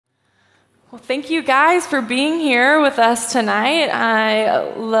Well, thank you guys for being here with us tonight.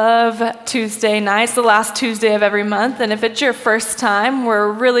 I love Tuesday nights, the last Tuesday of every month. And if it's your first time,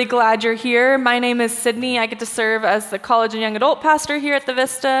 we're really glad you're here. My name is Sydney. I get to serve as the college and young adult pastor here at the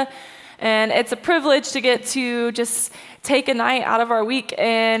Vista. And it's a privilege to get to just take a night out of our week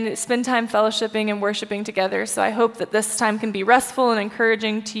and spend time fellowshipping and worshiping together. So I hope that this time can be restful and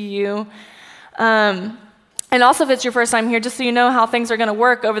encouraging to you. And also, if it's your first time here, just so you know how things are going to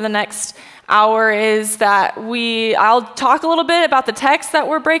work over the next hour is that I'll talk a little bit about the text that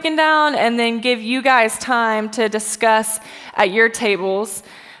we're breaking down and then give you guys time to discuss at your tables,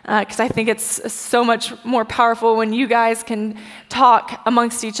 because I think it's so much more powerful when you guys can talk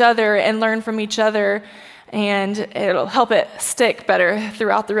amongst each other and learn from each other, and it'll help it stick better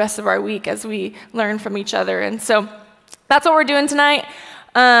throughout the rest of our week as we learn from each other. And so that's what we're doing tonight.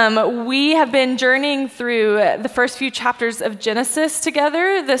 We have been journeying through the first few chapters of Genesis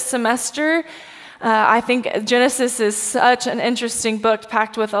together this semester. I think Genesis is such an interesting book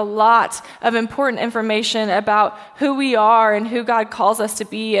packed with a lot of important information about who we are and who God calls us to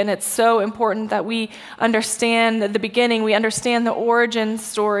be. And it's so important that we understand the beginning, we understand the origin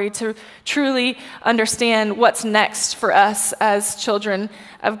story to truly understand what's next for us as children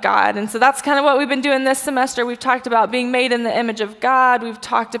of God. And so that's kind of what we've been doing this semester. We've talked about being made in the image of God. We've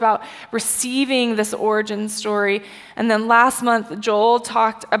talked about receiving this origin story. And then last month, Joel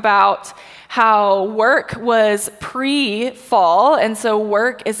talked about how work was pre-fall, and so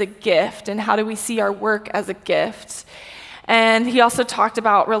work is a gift, and how do we see our work as a gift? And he also talked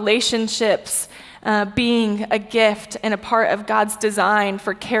about relationships being a gift and a part of God's design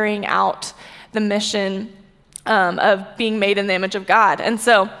for carrying out the mission of being made in the image of God. And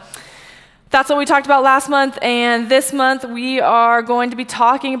so that's what we talked about last month, and this month we are going to be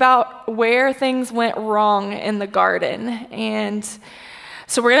talking about where things went wrong in the garden. And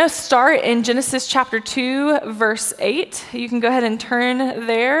so we're going to start in Genesis chapter 2, verse 8. You can go ahead and turn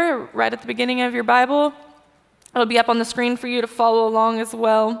there right at the beginning of your Bible. It'll be up on the screen for you to follow along as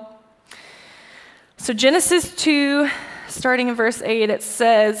well. So Genesis 2, starting in verse 8, it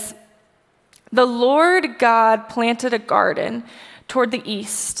says, "The Lord God planted a garden toward the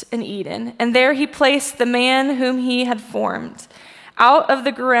east in Eden, and there he placed the man whom he had formed. Out of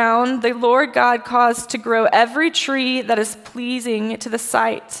the ground the Lord God caused to grow every tree that is pleasing to the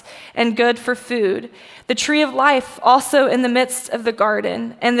sight and good for food, the tree of life also in the midst of the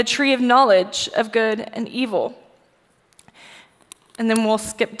garden, and the tree of knowledge of good and evil." And then we'll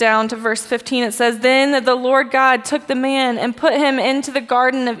skip down to verse 15. It says, "Then the Lord God took the man and put him into the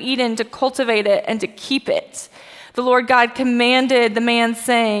Garden of Eden to cultivate it and to keep it. The Lord God commanded the man,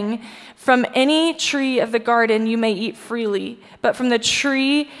 saying, 'From any tree of the garden you may eat freely, but from the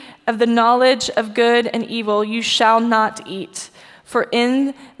tree of the knowledge of good and evil you shall not eat. For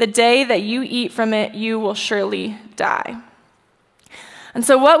in the day that you eat from it, you will surely die.'" And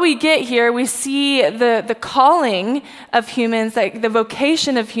so what we get here, we see the calling of humans, the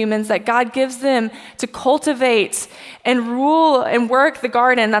vocation of humans that God gives them to cultivate and rule and work the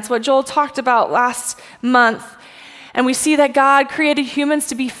garden. That's what Joel talked about last month. And we see that God created humans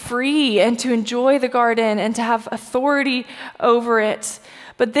to be free and to enjoy the garden and to have authority over it.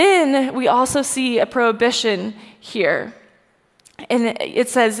 But then we also see a prohibition here. And it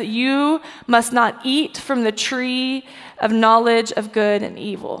says, "You must not eat from the tree of knowledge of good and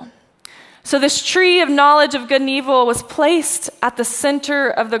evil." So this tree of knowledge of good and evil was placed at the center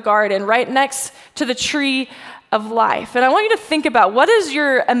of the garden, right next to the tree of life. And I want you to think about, what is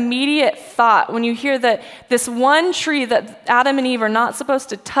your immediate thought when you hear that this one tree that Adam and Eve are not supposed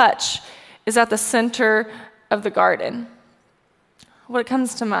to touch is at the center of the garden? What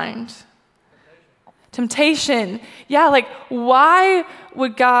comes to mind? Temptation. Yeah, like, why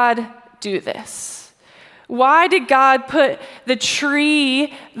would God do this? Why did God put the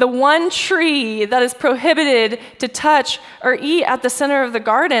tree, the one tree that is prohibited to touch or eat at the center of the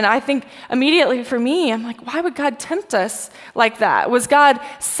garden? I think immediately for me, I'm like, why would God tempt us like that? Was God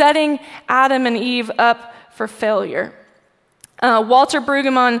setting Adam and Eve up for failure? Walter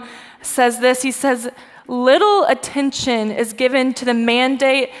Brueggemann says this. He says, "Little attention is given to the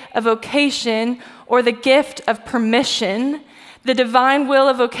mandate of vocation or the gift of permission. The divine will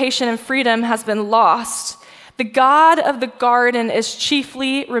of vocation and freedom has been lost. The God of the garden is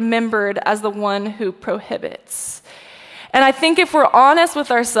chiefly remembered as the one who prohibits." And I think if we're honest with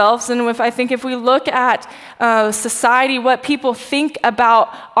ourselves, and if we look at society, what people think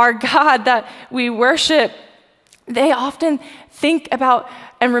about our God that we worship, they often think about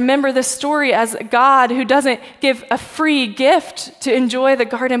and remember this story as a God who doesn't give a free gift to enjoy the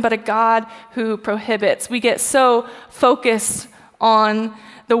garden, but a God who prohibits. We get so focused on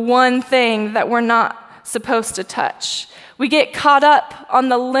the one thing that we're not supposed to touch. We get caught up on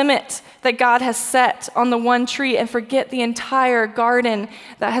the limit that God has set on the one tree and forget the entire garden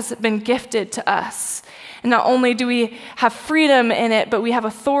that has been gifted to us. And not only do we have freedom in it, but we have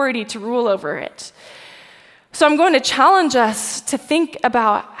authority to rule over it. So I'm going to challenge us to think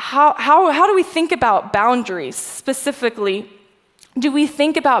about how do we think about boundaries specifically? Do we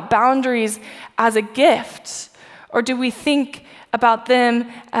think about boundaries as a gift? Or do we think about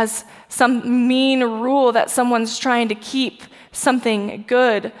them as some mean rule that someone's trying to keep something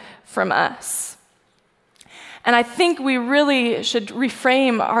good from us? And I think we really should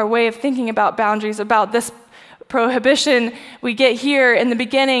reframe our way of thinking about boundaries, about this prohibition we get here in the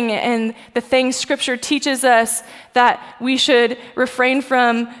beginning and the things Scripture teaches us that we should refrain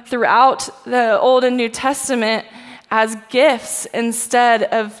from throughout the Old and New Testament as gifts instead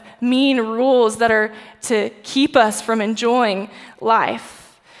of mean rules that are to keep us from enjoying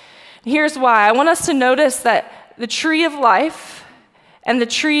life. Here's why. I want us to notice that the tree of life and the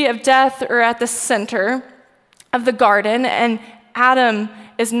tree of death are at the center of the garden, and Adam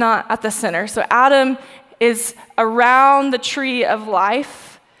is not at the center. So Adam is around the tree of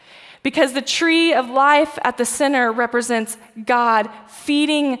life because the tree of life at the center represents God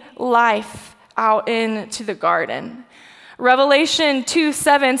feeding life out into the garden. Revelation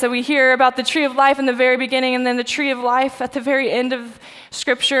 2:7, so we hear about the tree of life in the very beginning and then the tree of life at the very end of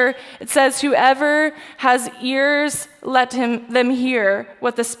Scripture. It says, whoever has ears, let them hear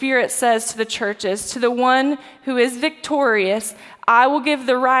what the Spirit says to the churches. To the one who is victorious, I will give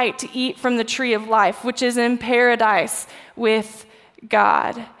the right to eat from the tree of life, which is in paradise with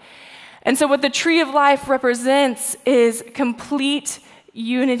God. And so what the tree of life represents is complete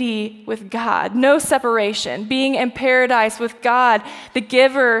unity with God, no separation, being in paradise with God, the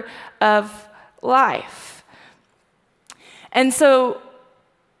giver of life. And so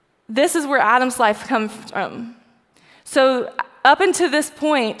this is where Adam's life comes from. So up until this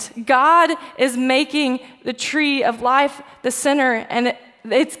point, God is making the tree of life the center, and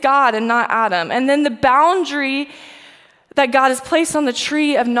it's God and not Adam. And then the boundary that God has placed on the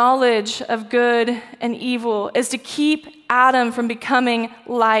tree of knowledge of good and evil is to keep Adam from becoming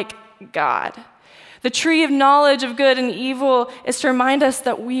like God. The tree of knowledge of good and evil is to remind us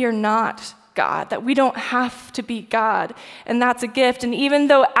that we are not God, that we don't have to be God, and that's a gift. And even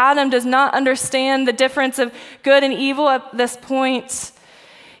though Adam does not understand the difference of good and evil at this point,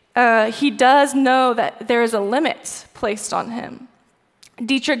 he does know that there is a limit placed on him.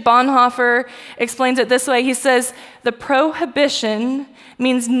 Dietrich Bonhoeffer explains it this way. He says, the prohibition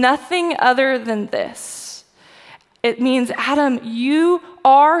means nothing other than this. It means, Adam, you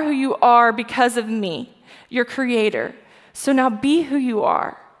are who you are because of me, your creator. So now be who you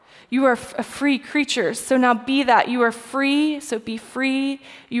are. You are a free creature, so now be that. You are free, so be free.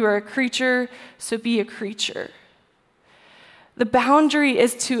 You are a creature, so be a creature. The boundary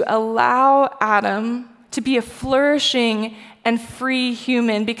is to allow Adam to be a flourishing and free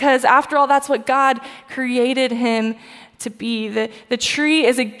human, because after all, that's what God created him to be. The tree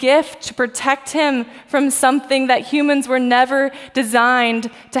is a gift to protect him from something that humans were never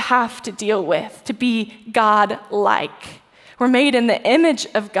designed to have to deal with, to be God-like. We're made in the image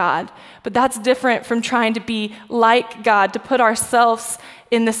of God, but that's different from trying to be like God, to put ourselves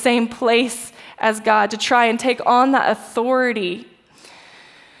in the same place as God, to try and take on that authority.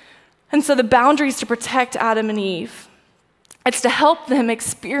 And so the boundary is to protect Adam and Eve. It's to help them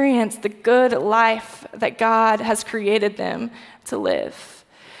experience the good life that God has created them to live.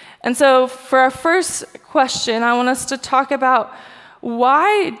 And so for our first question, I want us to talk about,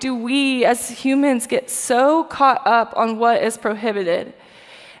 why do we as humans get so caught up on what is prohibited?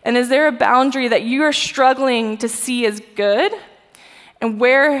 And is there a boundary that you are struggling to see as good? And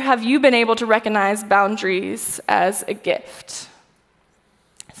where have you been able to recognize boundaries as a gift?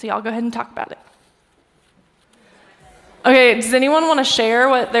 So y'all go ahead and talk about it. Okay, does anyone want to share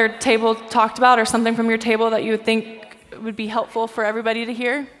what their table talked about, or something from your table that you would think would be helpful for everybody to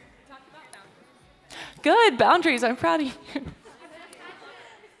hear? Good, boundaries, I'm proud of you.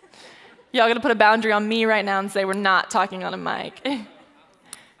 Y'all gonna put a boundary on me right now and say we're not talking on a mic.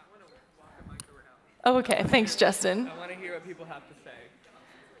 Oh, okay, thanks, Justin. I want to hear what people have to say.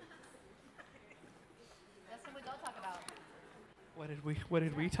 That's what we don't talk about. What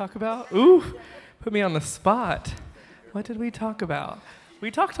did we talk about? Ooh, put me on the spot. What did we talk about?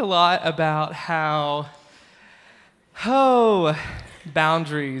 We talked a lot about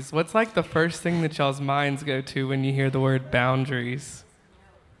boundaries. What's like the first thing that y'all's minds go to when you hear the word boundaries?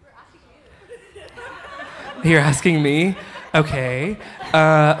 You're asking me? Okay.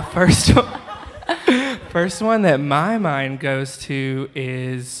 First one that my mind goes to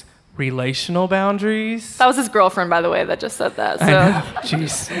is relational boundaries. That was his girlfriend, by the way, that just said that. So. I know.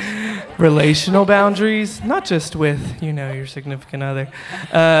 Jeez. Relational boundaries, not just with, your significant other,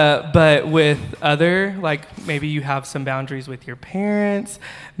 but with other, like maybe you have some boundaries with your parents,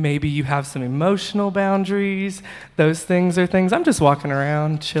 maybe you have some emotional boundaries. Those things are things. I'm just walking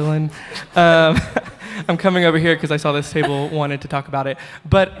around, chilling. I'm coming over here because I saw this table wanted to talk about it.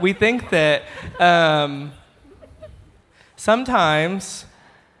 But we think that sometimes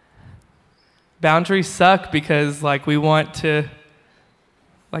boundaries suck because we want to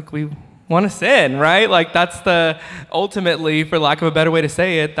sin, right? Like that's ultimately, for lack of a better way to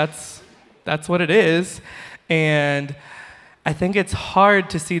say it, that's what it is. And I think it's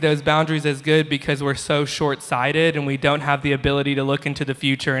hard to see those boundaries as good because we're so short-sighted and we don't have the ability to look into the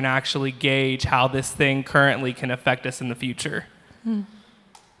future and actually gauge how this thing currently can affect us in the future. Does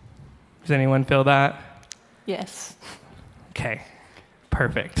anyone feel that? Yes. Okay.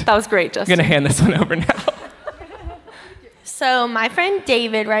 Perfect. That was great, Justin. I'm going to hand this one over now. So my friend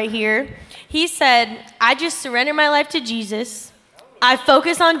David right here, he said, I just surrender my life to Jesus. I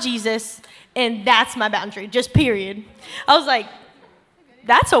focus on Jesus, and that's my boundary, just period. I was like,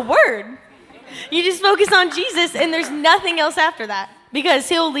 that's a word. You just focus on Jesus, and there's nothing else after that because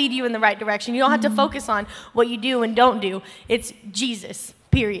he'll lead you in the right direction. You don't have to focus on what you do and don't do. It's Jesus,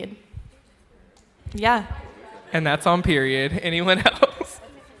 period. Yeah. And that's on period. Anyone else?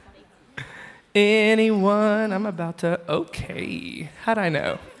 Anyone? I'm about to, okay. How'd I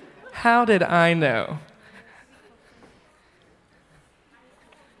know? How did I know?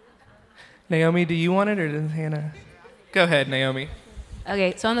 Naomi, do you want it or does Hannah? Go ahead, Naomi.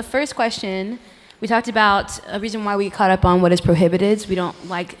 Okay, so on the first question, we talked about a reason why we get caught up on what is prohibited. We don't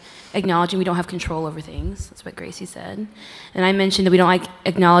like acknowledging we don't have control over things. That's what Gracie said. And I mentioned that we don't like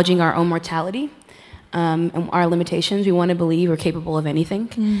acknowledging our own mortality. And our limitations. We want to believe we're capable of anything.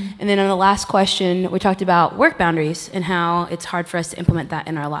 And then on the last question, we talked about work boundaries and how it's hard for us to implement that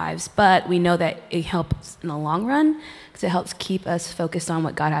in our lives. But we know that it helps in the long run because it helps keep us focused on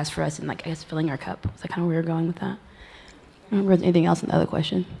what God has for us and, I guess, filling our cup. Is that kind of where you're going with that? I don't remember anything else in the other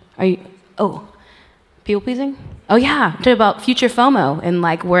question. People pleasing? Oh yeah, talking about future FOMO and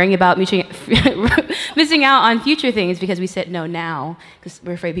worrying about missing out on future things because we said no now because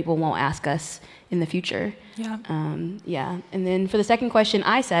we're afraid people won't ask us in the future. Yeah. And then for the second question,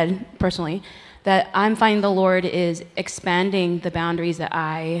 I said personally that I'm finding the Lord is expanding the boundaries that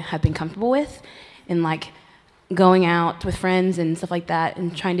I have been comfortable with, and going out with friends and stuff like that,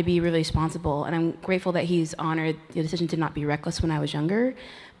 and trying to be really responsible. And I'm grateful that He's honored the decision to not be reckless when I was younger.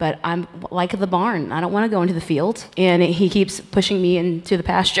 But I'm like the barn. I don't want to go into the field, and He keeps pushing me into the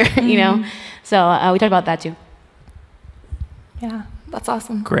pasture. So we talked about that too. Yeah, that's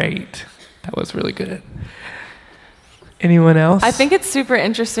awesome. Great. That was really good. Anyone else? I think it's super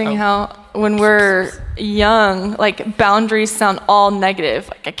interesting how when we're young, boundaries sound all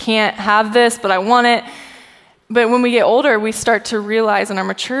negative. I can't have this, but I want it. But when we get older, we start to realize in our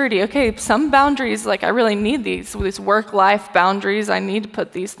maturity, okay, some boundaries, I really need these work-life boundaries. I need to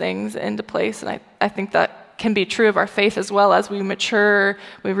put these things into place. And I think that can be true of our faith as well. As we mature,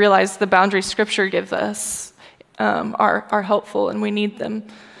 we realize the boundaries Scripture gives us are helpful, and we need them.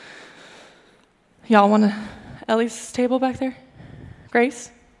 Y'all want Ellie's table back there?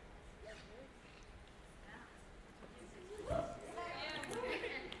 Grace?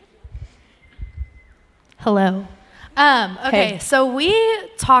 Hello. Okay, Hey. so we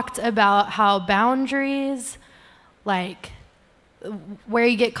talked about how boundaries, where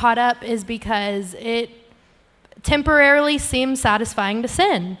you get caught up is because it temporarily seems satisfying to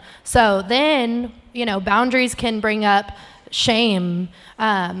sin. So then, boundaries can bring up shame.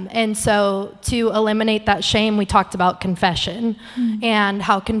 And so to eliminate that shame, we talked about confession and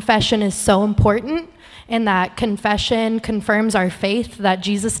how confession is so important, and that confession confirms our faith that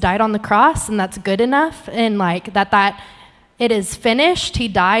Jesus died on the cross, and that's good enough, and that it is finished. He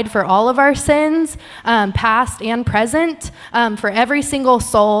died for all of our sins, past and present, for every single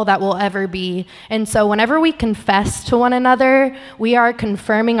soul that will ever be. And so whenever we confess to one another, we are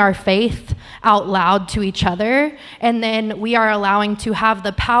confirming our faith out loud to each other, and then we are allowing to have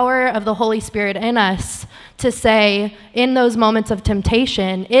the power of the Holy Spirit in us to say, in those moments of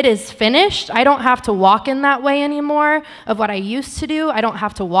temptation, it is finished. I don't have to walk in that way anymore of what I used to do. I don't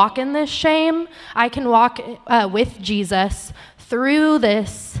have to walk in this shame. I can walk with Jesus through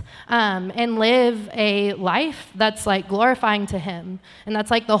this and live a life that's glorifying to Him. And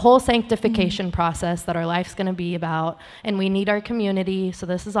that's the whole sanctification process that our life's going to be about. And we need our community, so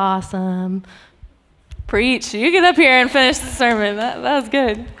this is awesome. Preach. You get up here and finish the sermon. That was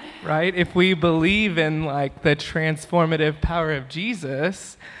good. Right? If we believe in like the transformative power of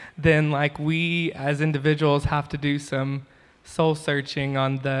Jesus, then like we as individuals have to do some soul searching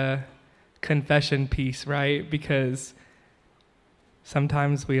on the confession piece, right? Because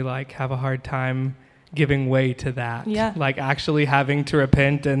sometimes we like have a hard time giving way to that. Yeah. Like actually having to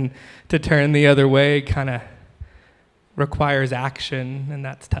repent and to turn the other way kind of requires action, and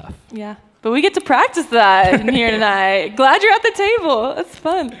that's tough. Yeah. But we get to practice that in here tonight. Glad you're at the table. It's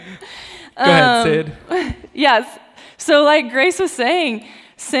fun. Go ahead, Sid. Yes. So like Grace was saying,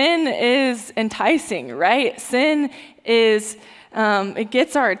 sin is enticing, right? Sin is, it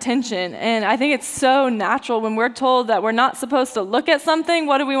gets our attention. And I think it's so natural when we're told that we're not supposed to look at something.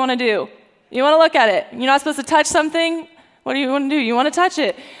 What do we want to do? You want to look at it. You're not supposed to touch something. What do you want to do? You want to touch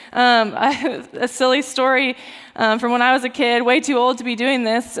it. A silly story from when I was a kid, way too old to be doing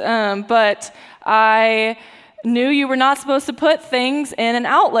this, but I knew you were not supposed to put things in an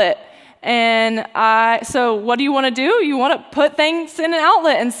outlet. And so what do you want to do? You want to put things in an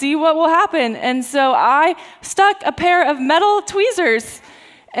outlet and see what will happen. And so I stuck a pair of metal tweezers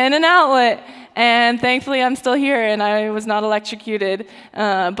in an outlet. And thankfully, I'm still here, and I was not electrocuted,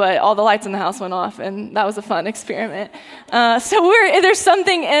 but all the lights in the house went off, and that was a fun experiment. So there's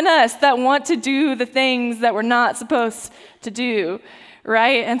something in us that want to do the things that we're not supposed to do,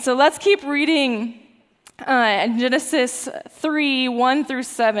 right? And so let's keep reading Genesis 3, 1 through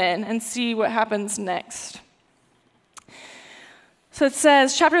 7, and see what happens next. So it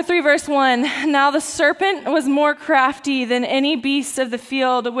says, chapter 3, verse 1, Now the serpent was more crafty than any beast of the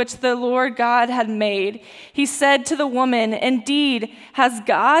field which the Lord God had made. He said to the woman, Indeed, has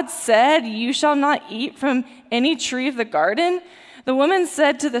God said, You shall not eat from any tree of the garden? The woman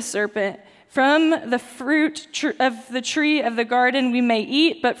said to the serpent, From the fruit of the tree of the garden we may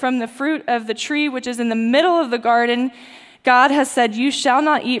eat, but from the fruit of the tree which is in the middle of the garden, God has said, You shall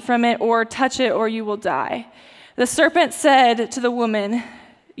not eat from it or touch it, or you will die. The serpent said to the woman,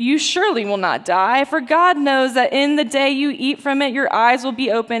 You surely will not die, for God knows that in the day you eat from it, your eyes will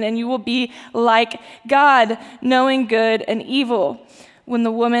be open, and you will be like God, knowing good and evil. When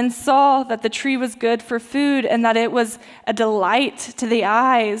the woman saw that the tree was good for food, and that it was a delight to the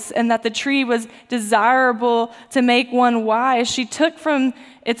eyes, and that the tree was desirable to make one wise, she took from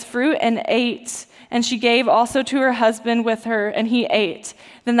its fruit and ate. And she gave also to her husband with her, and he ate.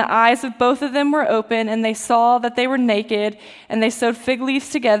 Then the eyes of both of them were open, and they saw that they were naked, and they sewed fig leaves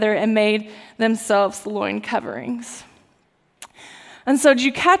together and made themselves loin coverings. And so did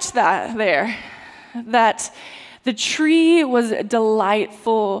you catch that there? That the tree was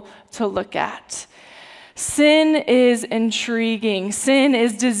delightful to look at. Sin is intriguing. Sin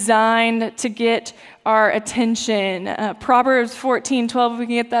is designed to get our attention. Proverbs 14:12, if we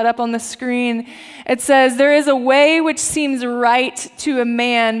can get that up on the screen. It says, There is a way which seems right to a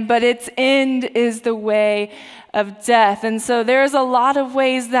man, but its end is the way of death. And so there's a lot of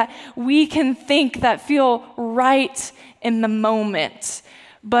ways that we can think that feel right in the moment.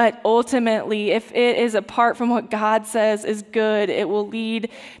 But ultimately, if it is apart from what God says is good, it will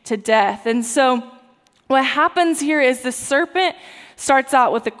lead to death. And so what happens here is the serpent starts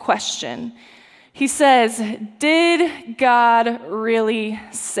out with a question. He says, Did God really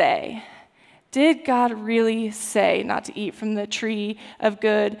say? Did God really say not to eat from the tree of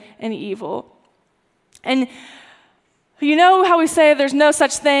good and evil? And you know how we say there's no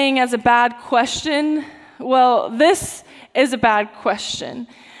such thing as a bad question? Well, this is a bad question.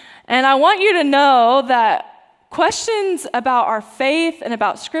 And I want you to know that questions about our faith and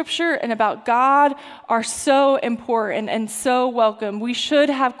about Scripture and about God are so important and so welcome. We should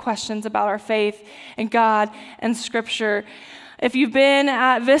have questions about our faith and God and Scripture. If you've been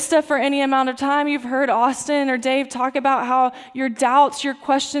at Vista for any amount of time, you've heard Austin or Dave talk about how your doubts, your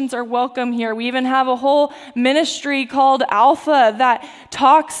questions are welcome here. We even have a whole ministry called Alpha that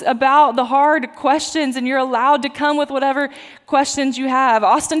talks about the hard questions, and you're allowed to come with whatever questions you have.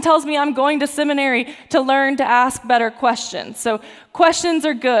 Austin tells me I'm going to seminary to learn to ask better questions. So questions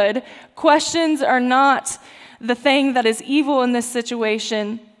are good. Questions are not the thing that is evil in this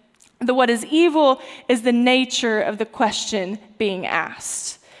situation. What is evil is the nature of the question being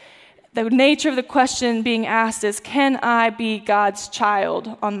asked. The nature of the question being asked is, can I be God's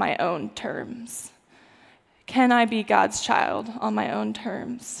child on my own terms? Can I be God's child on my own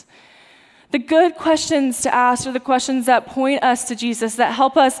terms? The good questions to ask are the questions that point us to Jesus, that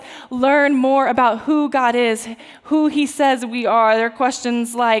help us learn more about who God is, who he says we are. They're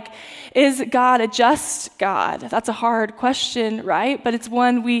questions like, is God a just God? That's a hard question, right? But it's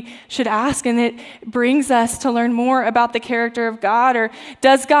one we should ask, and it brings us to learn more about the character of God. Or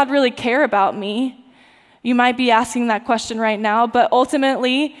does God really care about me? You might be asking that question right now, but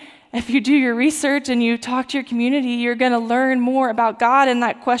ultimately, if you do your research and you talk to your community, you're going to learn more about God. And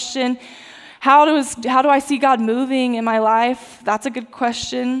that question, how do I see God moving in my life? That's a good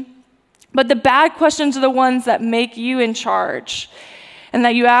question. But the bad questions are the ones that make you in charge and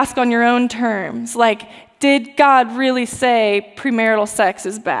that you ask on your own terms. Like, did God really say premarital sex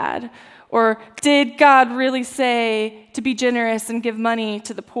is bad? Or did God really say to be generous and give money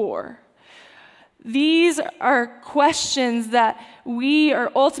to the poor? These are questions that we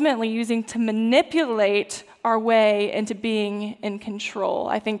are ultimately using to manipulate our way into being in control.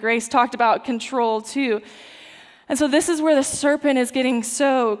 I think Grace talked about control too. And so this is where the serpent is getting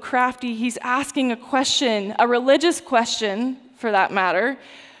so crafty. He's asking a question, a religious question for that matter,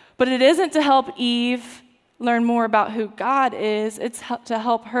 but it isn't to help Eve learn more about who God is. It's to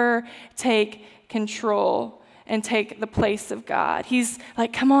help her take control and take the place of God. He's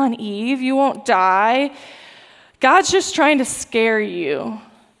like, come on, Eve, you won't die. God's just trying to scare you.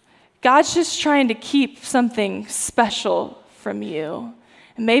 God's just trying to keep something special from you.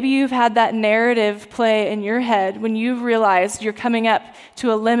 And maybe you've had that narrative play in your head when you've realized you're coming up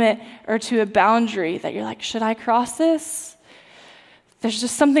to a limit or to a boundary that you're like, should I cross this? There's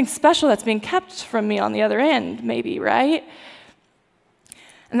just something special that's being kept from me on the other end, maybe, right?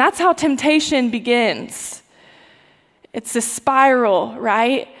 And that's how temptation begins. It's a spiral,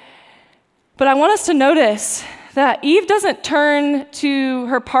 right? But I want us to notice that Eve doesn't turn to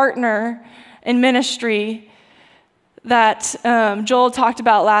her partner in ministry that Joel talked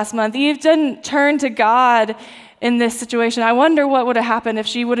about last month. Eve didn't turn to God in this situation. I wonder what would have happened if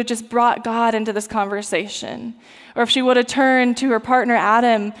she would have just brought God into this conversation, or if she would have turned to her partner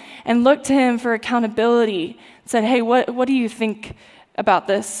Adam and looked to him for accountability, said, hey, what do you think about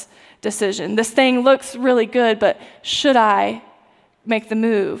this decision? This thing looks really good, but should I make the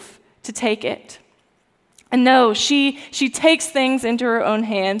move to take it? And no, she takes things into her own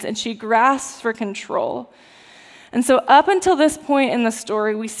hands and she grasps for control. And so up until this point in the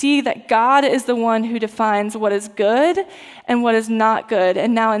story, we see that God is the one who defines what is good and what is not good.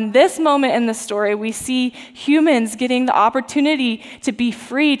 And now in this moment in the story, we see humans getting the opportunity to be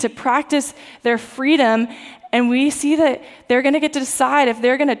free, to practice their freedom. And we see that they're going to get to decide if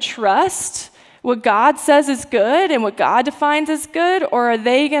they're going to trust what God says is good and what God defines as good, or are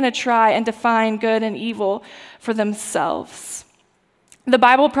they going to try and define good and evil for themselves? The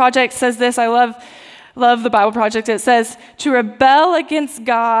Bible Project says this. I love the Bible Project. It says, to rebel against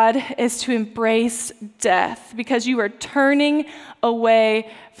God is to embrace death because you are turning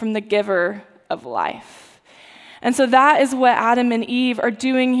away from the giver of life. And so that is what Adam and Eve are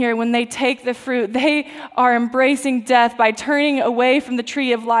doing here when they take the fruit. They are embracing death by turning away from the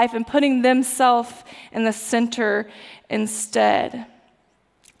tree of life and putting themselves in the center instead.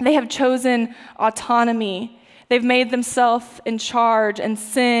 They have chosen autonomy. They've made themselves in charge, and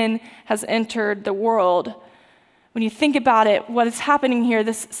sin has entered the world. When you think about it, what is happening here,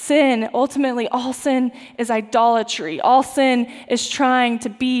 this sin, ultimately all sin is idolatry. All sin is trying to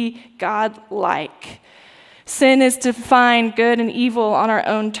be God-like. Sin is to define good and evil on our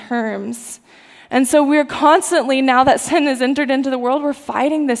own terms. And so we're constantly, now that sin has entered into the world, we're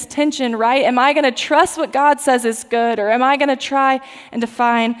fighting this tension, right? Am I going to trust what God says is good, or am I going to try and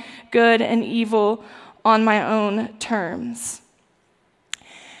define good and evil on my own terms?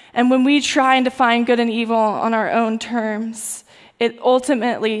 And when we try and define good and evil on our own terms, it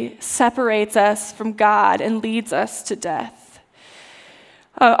ultimately separates us from God and leads us to death.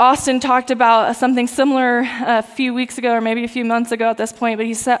 Austin talked about something similar a few weeks ago, or maybe a few months ago at this point, but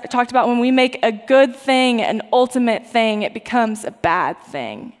he talked about when we make a good thing an ultimate thing, it becomes a bad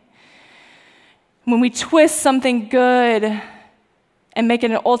thing. When we twist something good and make it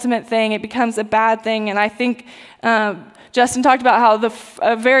an ultimate thing, it becomes a bad thing. And I think Justin talked about how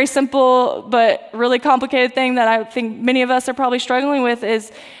a very simple but really complicated thing that I think many of us are probably struggling with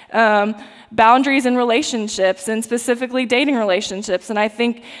is boundaries in relationships, and specifically dating relationships. And I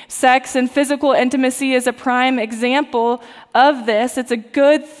think sex and physical intimacy is a prime example of this. It's a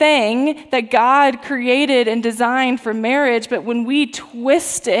good thing that God created and designed for marriage, but when we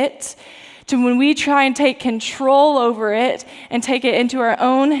twist it, when we try and take control over it and take it into our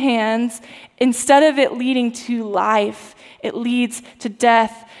own hands, instead of it leading to life, it leads to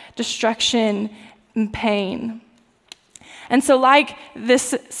death, destruction, and pain. And so like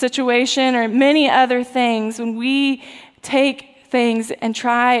this situation or many other things, when we take things and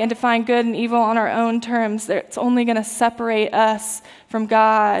try and define good and evil on our own terms, it's only going to separate us from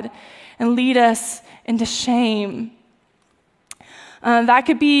God and lead us into shame. That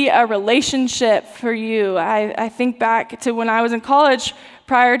could be a relationship for you. I think back to when I was in college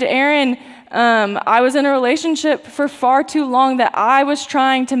prior to Aaron I was in a relationship for far too long that I was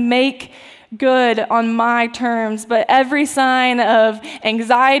trying to make good on my terms, but every sign of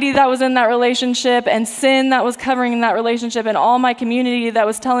anxiety that was in that relationship and sin that was covering in that relationship and all my community that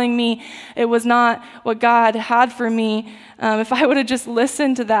was telling me it was not what God had for me, if I would have just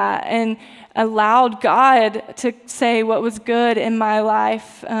listened to that and allowed God to say what was good in my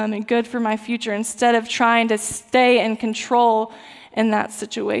life and good for my future instead of trying to stay in control in that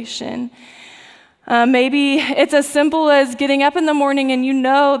situation. Maybe it's as simple as getting up in the morning and you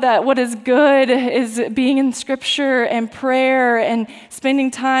know that what is good is being in Scripture and prayer and spending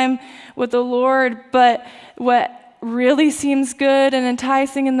time with the Lord, but what really seems good and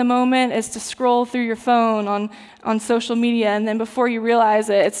enticing in the moment is to scroll through your phone on social media, and then before you realize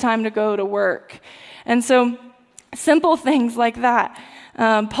it, it's time to go to work. And so simple things like that.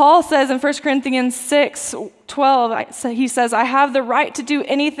 Paul says in 1 Corinthians 6:12, he says, I have the right to do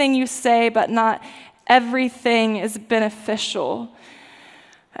anything you say, but not everything is beneficial.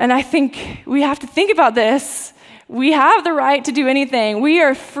 And I think we have to think about this. We have the right to do anything. We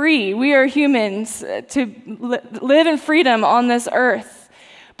are free. We are humans to live in freedom on this earth.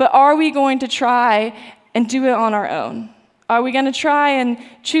 But are we going to try and do it on our own? Are we going to try and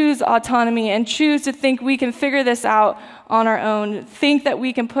choose autonomy and choose to think we can figure this out on our own, think that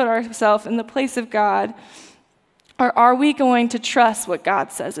we can put ourselves in the place of God? Or are we going to trust what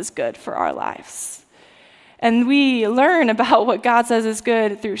God says is good for our lives? And we learn about what God says is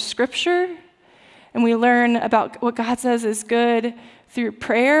good through Scripture, and we learn about what God says is good through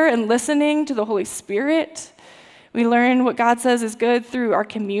prayer and listening to the Holy Spirit. We learn what God says is good through our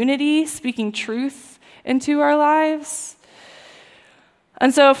community, speaking truth into our lives.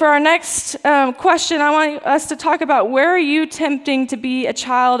 And so for our next question, I want us to talk about, where are you attempting to be a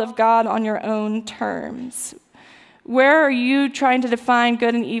child of God on your own terms? Where are you trying to define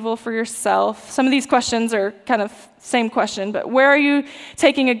good and evil for yourself? Some of these questions are kind of same question, but where are you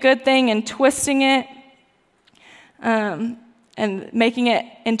taking a good thing and twisting it and making it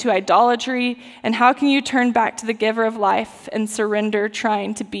into idolatry? And how can you turn back to the giver of life and surrender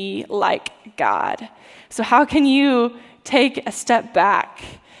trying to be like God? So how can you take a step back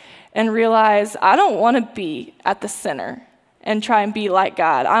and realize, I don't want to be at the center and try and be like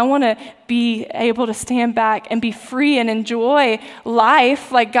God. I want to be able to stand back and be free and enjoy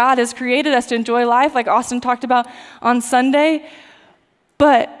life like God has created us to enjoy life, like Austin talked about on Sunday,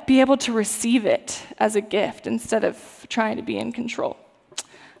 but be able to receive it as a gift instead of trying to be in control.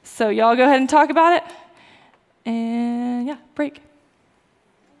 So y'all go ahead and talk about it. And yeah, break.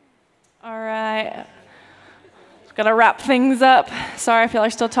 All right. Got to wrap things up. Sorry if y'all are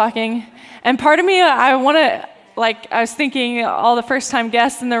still talking. And part of me, I was thinking all the first-time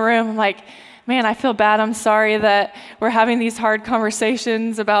guests in the room, I'm like, man, I feel bad. I'm sorry that we're having these hard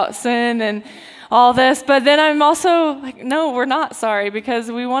conversations about sin and all this. But then I'm also like, no, we're not sorry, because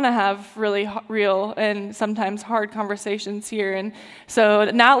we want to have really real and sometimes hard conversations here. And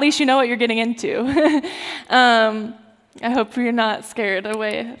so now at least you know what you're getting into. I hope you're not scared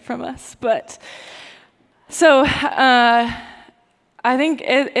away from us. But so I think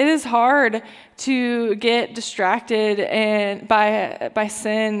it is hard to get distracted and by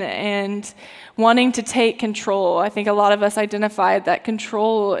sin and wanting to take control. I think a lot of us identified that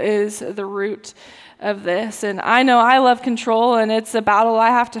control is the root of this. And I know I love control, and it's a battle I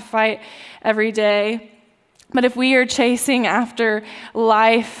have to fight every day. But if we are chasing after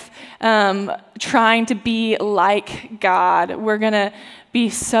life, trying to be like God, we're going to be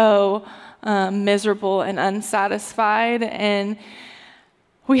so miserable and unsatisfied. And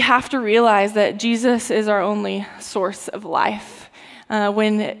we have to realize that Jesus is our only source of life.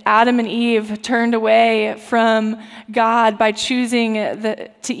 When Adam and Eve turned away from God by choosing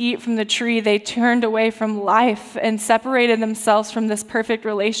to eat from the tree, they turned away from life and separated themselves from this perfect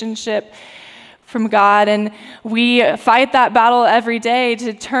relationship from God. And we fight that battle every day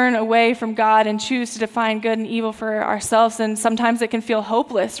to turn away from God and choose to define good and evil for ourselves. And sometimes it can feel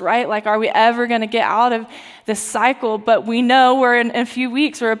hopeless, right? Like, are we ever going to get out of this cycle? But we know we're in a few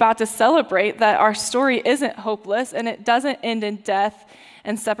weeks, we're about to celebrate that our story isn't hopeless, and it doesn't end in death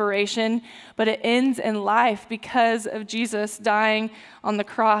and separation, but it ends in life because of Jesus dying on the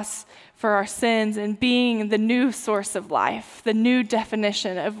cross for our sins and being the new source of life, the new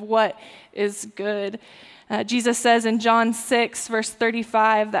definition of what is good. Jesus says in John 6, verse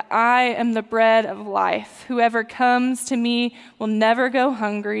 35, that I am the bread of life. Whoever comes to me will never go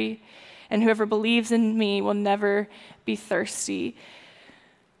hungry, and whoever believes in me will never be thirsty.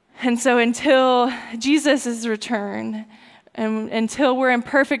 And so until Jesus' return, and until we're in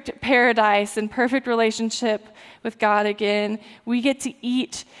perfect paradise and perfect relationship with God again, we get to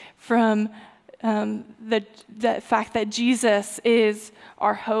eat from the fact that Jesus is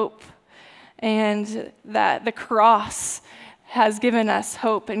our hope, and that the cross has given us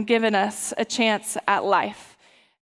hope and given us a chance at life.